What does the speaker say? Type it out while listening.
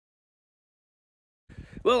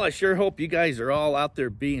Well, I sure hope you guys are all out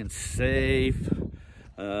there being safe,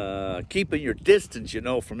 keeping your distance,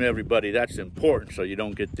 from everybody. That's important so you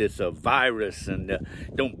don't get this virus and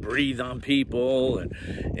don't breathe on people.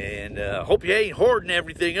 And hope you ain't hoarding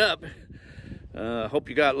everything up. Hope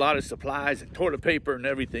you got a lot of supplies and toilet paper and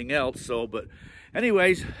everything else. But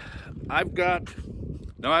anyways, I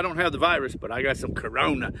don't have the virus, but I got some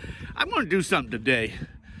corona. I'm going to do something today.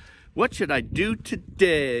 What should I do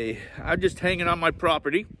today? I'm just hanging on my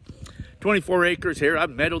property. 24 acres here.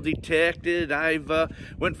 I've metal detected. I've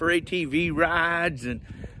went for ATV rides. And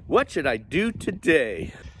what should I do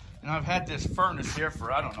today? And I've had this furnace here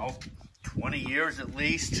for, I don't know, 20 years at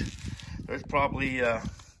least. There's probably a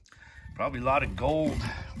lot of gold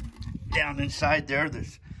down inside there.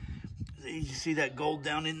 You see that gold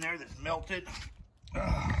down in there that's melted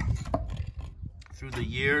through the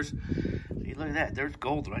years. See, look at that. There's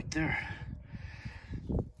gold right there.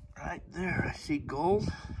 Right there. I see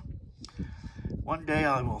gold. One day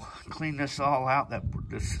I will clean this all out.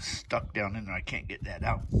 This is stuck down in there. I can't get that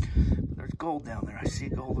out. But there's gold down there. I see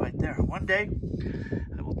gold right there. One day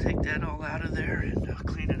I will take that all out of there and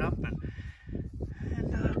clean it up and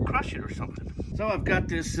crush it or something. So I've got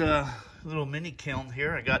this little mini kiln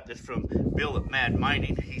here. I got this from Bill at Mad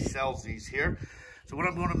Mining. He sells these here. So what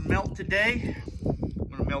I'm going to melt today, I'm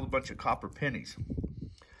going to melt a bunch of copper pennies.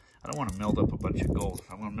 I don't want to melt up a bunch of gold.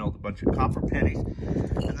 I'm going to melt a bunch of copper pennies,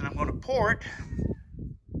 and then I'm going to pour it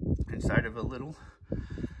inside of a little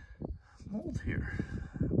mold here.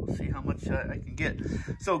 We'll see how much I can get.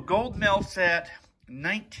 So gold melts at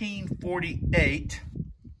 1948.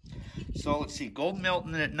 So let's see, gold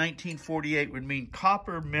melting at 1948 would mean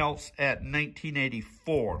copper melts at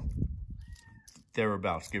 1984.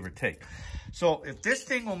 Thereabouts, give or take. So if this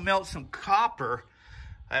thing will melt some copper,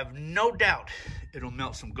 I have no doubt it'll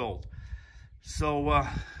melt some gold. So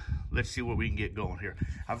let's see what we can get going here.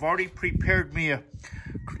 I've already prepared me a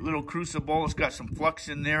little crucible. It's got some flux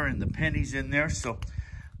in there and the pennies in there. So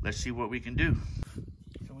let's see what we can do.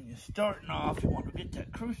 So when you're starting off, you want to get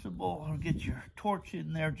that crucible or get your torch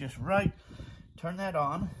in there just right. Turn that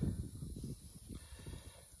on.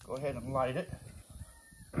 Go ahead and light it.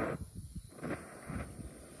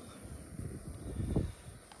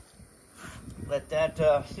 Let that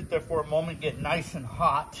sit there for a moment, get nice and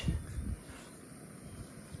hot.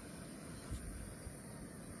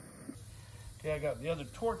 Okay, I got the other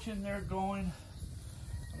torch in there going.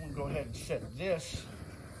 I'm going to go ahead and set this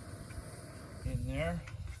in there.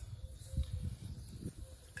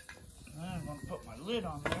 And I'm going to put my lid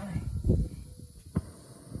on there.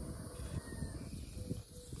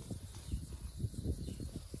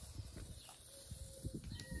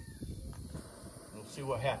 We'll see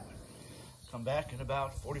what happens. Come back in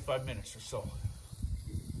about 45 minutes or so.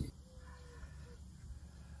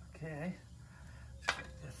 Okay, let's check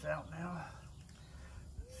this out now.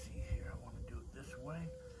 Let's see here, I want to do it this way.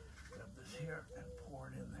 Grab this here and pour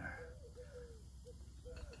it in there.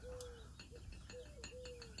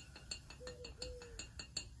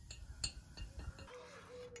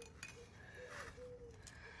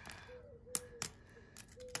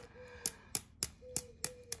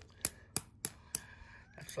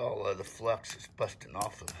 That's all the flux is busting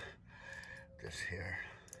off of this here.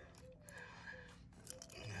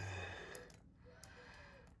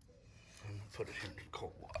 I'm gonna put it in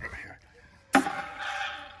cold water here.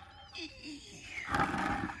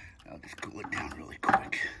 I'll just cool it down really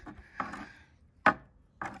quick. Okay,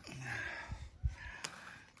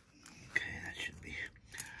 that should be.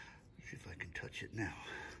 See if I can touch it now.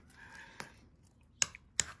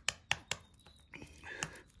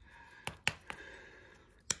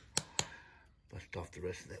 Bust off the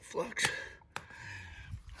rest of that flux.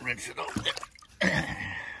 Rinse it off there.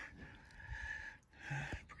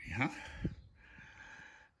 Pretty, huh?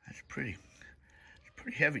 That's pretty. It's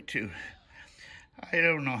pretty heavy too. I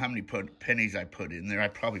don't know how many pennies I put in there. I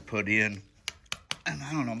probably put in, and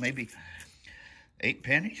I don't know, maybe 8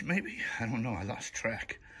 pennies, maybe? I don't know. I lost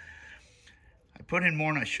track. I put in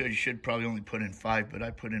more than I should. You should probably only put in 5, but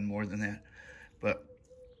I put in more than that. But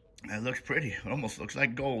it looks pretty. It almost looks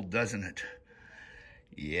like gold, doesn't it?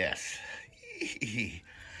 Yes. Let's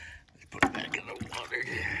put it back in the water.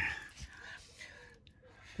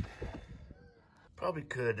 Probably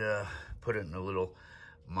could put it in a little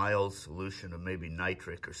mild solution of maybe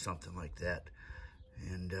nitric or something like that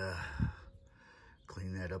and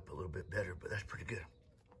clean that up a little bit better, but that's pretty good.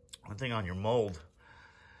 One thing on your mold,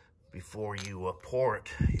 before you pour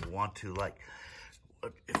it, you want to, like,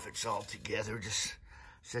 if it's all together, just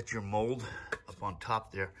set your mold up on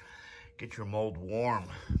top there. Get your mold warm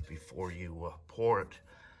before you pour it,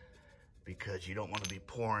 because you don't want to be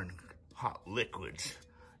pouring hot liquids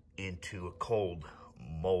into a cold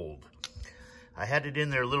mold. I had it in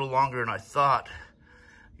there a little longer than I thought.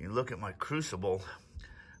 You look at my crucible,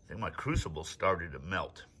 I think my crucible started to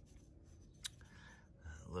melt.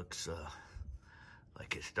 It looks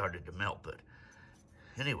like it started to melt, but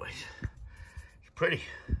anyways, it's pretty.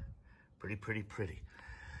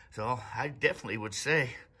 So I definitely would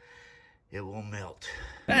say it will melt.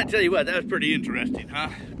 I tell you what, that was pretty interesting, huh?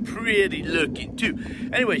 Pretty looking too.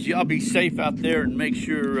 Anyways, y'all be safe out there and make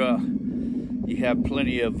sure you have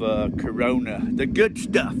plenty of Corona, the good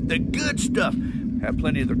stuff, Have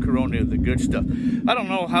plenty of the Corona, the good stuff. I don't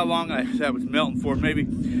know how long that was melting for. Maybe,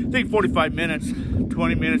 I think 45 minutes,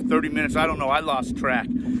 20 minutes, 30 minutes. I don't know. I lost track.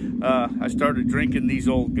 I started drinking these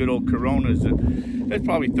good old Coronas, and it's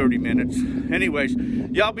probably 30 minutes. Anyways,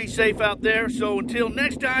 y'all be safe out there. So until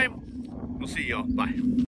next time, we'll see y'all. Bye.